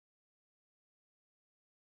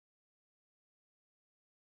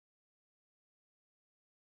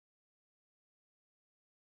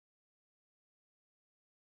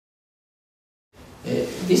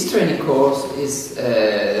This training course is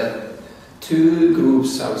two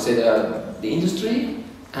groups. I would say there are the industry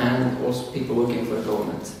and also people working for the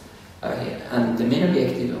government here. And the main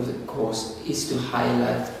objective of the course is to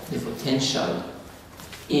highlight the potential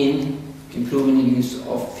in improving the use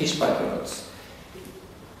of fish byproducts.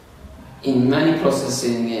 In many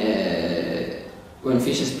processing, when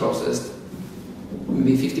fish is processed,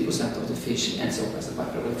 maybe 50% of the fish ends up as a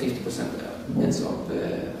byproduct, 50% ends up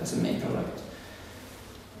as a main product.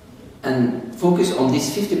 And focus on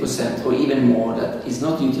this 50% or even more that is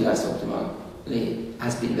not utilized optimally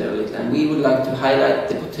has been very little. And we would like to highlight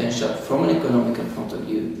the potential from an economical point of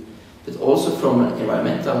view, but also from an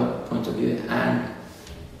environmental point of view and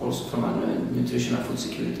also from a nutritional food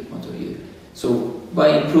security point of view. So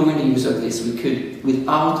by improving the use of this, we could,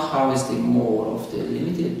 without harvesting more of the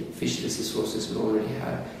limited fisheries resources we already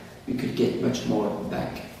have, we could get much more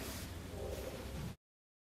back.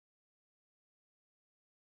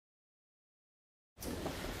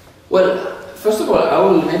 Well, first of all, I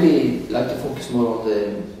would maybe like to focus more on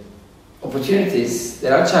the opportunities.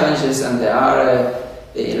 There are challenges and they are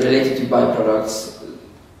related to byproducts.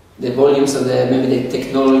 The volumes are there, maybe the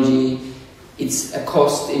technology, it's a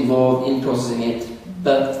cost involved in processing it,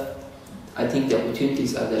 but I think the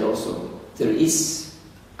opportunities are there also. There is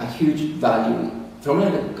a huge value from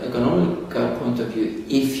an economical point of view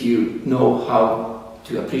if you know how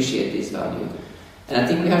to appreciate this value. And I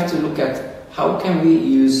think we have to look at how can we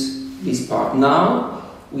use this part. Now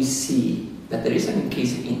we see that there is an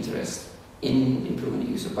increasing interest in improving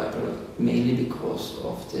the use of byproduct, mainly because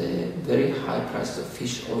of the very high prices of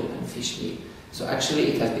fish oil and fish meal. So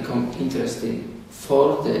actually it has become interesting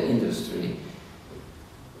for the industry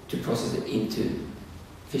to process it into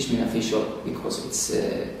fish meal and fish oil because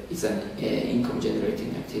it's an income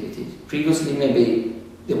generating activity. Previously maybe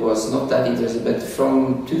there was not that interesting, but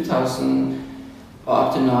from 2000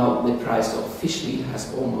 up to now the price of fish meal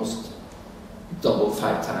has almost doubled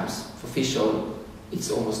 5 times. For fish oil it's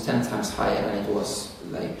almost 10 times higher than it was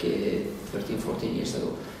like 13-14 years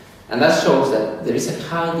ago. And that shows that there is a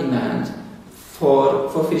high demand for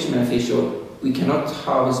fish meal and fish oil. We cannot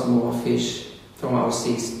harvest more fish from our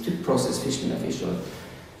seas to process fish meal and fish oil.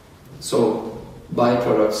 So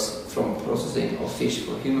byproducts from processing of fish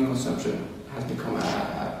for human consumption has become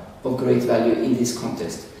of great value in this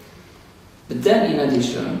context. But then in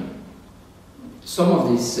addition, some of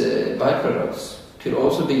these byproducts could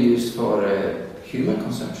also be used for human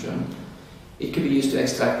consumption. It could be used to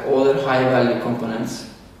extract other high value components,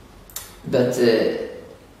 but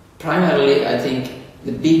primarily I think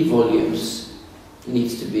the big volumes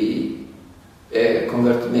needs to be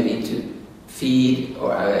converted maybe into feed or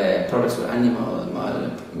products for animal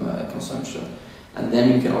consumption. And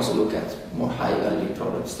then you can also look at more high value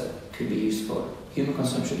products that could be used for human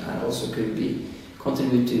consumption and also could be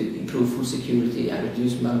contribute to improve food security and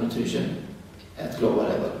reduce malnutrition at global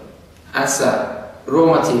level. As a raw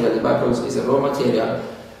material, the byproduct is a raw material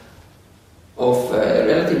of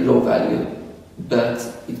relatively low value, but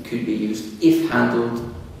it could be used, if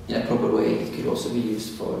handled in a proper way, it could also be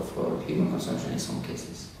used for human consumption in some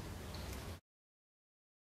cases.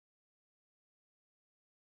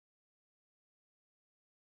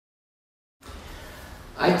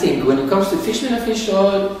 I think when it comes to fish meal and fish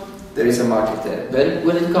oil, there is a market there. But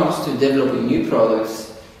when it comes to developing new products,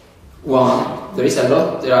 there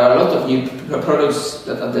are a lot of new products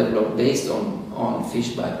that are developed based on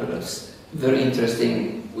fish byproducts. Very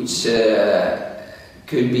interesting, which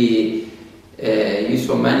could be used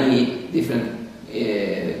for many different,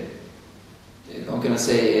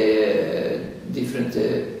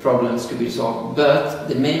 different problems could be solved. But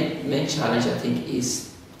the main challenge, I think, is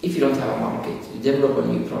if you don't have a market, you develop a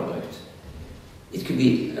new product. It could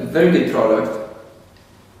be a very good product,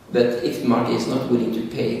 but if the market is not willing to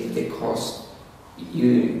pay the cost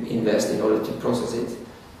you invest in order to process it,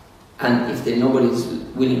 and if nobody is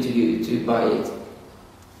willing to buy it,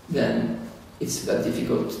 then it's very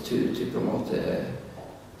difficult to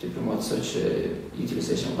promote such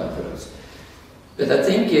utilization of byproducts. But I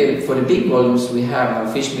think for the big volumes we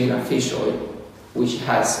have fish meal and fish oil, which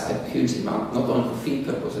has a huge amount, not only for feed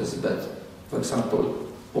purposes, but for example,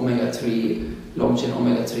 omega-3, long-chain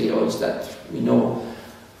omega-3 oils that we know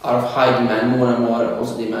are of high demand, more and more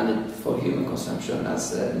also demanded for human consumption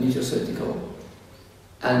as a nutraceutical.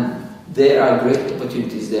 And there are great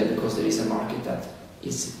opportunities there because there is a market that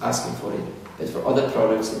is asking for it. But for other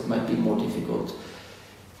products it might be more difficult.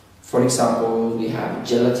 For example, we have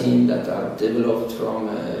gelatin that are developed from,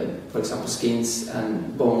 for example, skins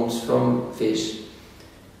and bones from fish.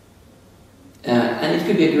 And it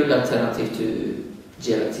could be a good alternative to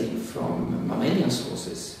gelatin from mammalian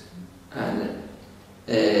sources. And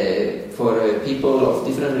For people of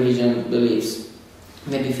different religion beliefs,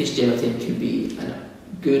 maybe fish gelatin could be a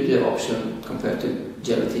good option compared to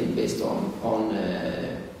gelatin based on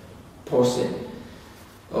porcine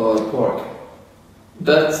or pork.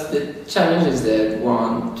 But the challenge is that,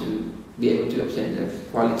 one, to be able to obtain the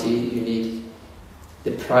quality you need,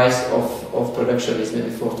 the price of production is maybe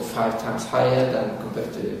 4 to 5 times higher than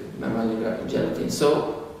compared to mammalian gelatin.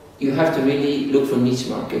 So you have to really look for niche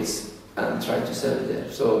markets and try to sell it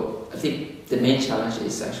there. So I think the main challenge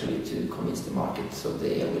is actually to convince the market so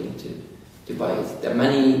they are willing to buy it. There are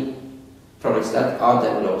many products that are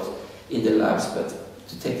developed in the labs, but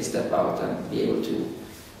to take the step out and be able to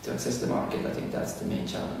access the market, I think that's the main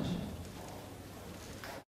challenge.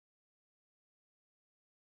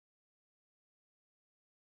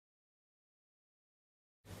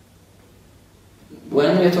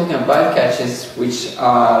 When we're talking about bycatches, which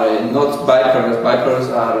are not byproducts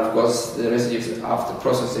are of course the residues after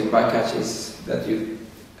processing. Bycatches that you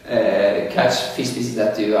catch fish species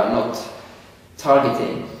that you are not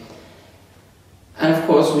targeting. And of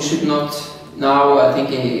course we should not, now I think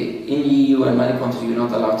in EU and many countries you're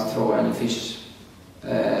not allowed to throw any fish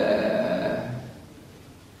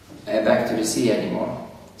back to the sea anymore.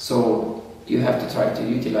 So you have to try to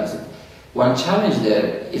utilize it. One challenge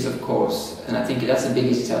there is, of course, and I think that's the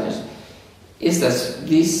biggest challenge, is that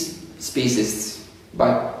these species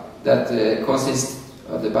that consist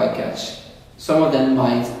of the bycatch, some of them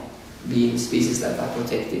might be species that are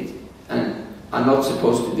protected and are not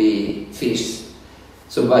supposed to be fished.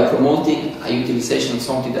 So by promoting a utilization of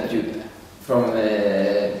something that you, from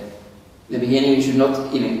the beginning, you should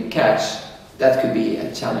not even catch, that could be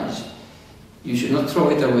a challenge. You should not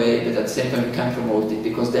throw it away, but at the same time you can't promote it,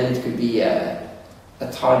 because then it could be a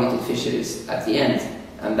targeted fisheries at the end.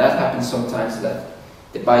 And that happens sometimes, that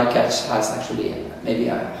the bycatch has actually maybe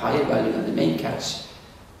a higher value than the main catch.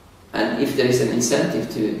 And if there is an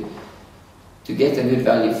incentive to get a good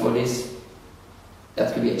value for this,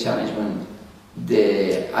 that could be a challenge. When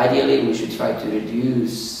ideally we should try to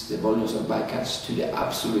reduce the volumes of bycatch to the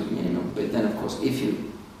absolute minimum. But then of course if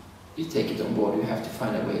you take it on board, you have to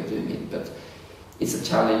find a way of doing it. But it's a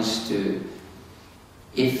challenge to,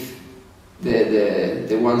 if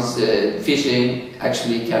the ones fishing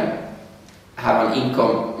actually can have an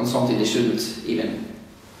income on something they shouldn't even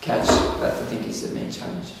catch, that I think is the main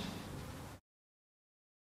challenge.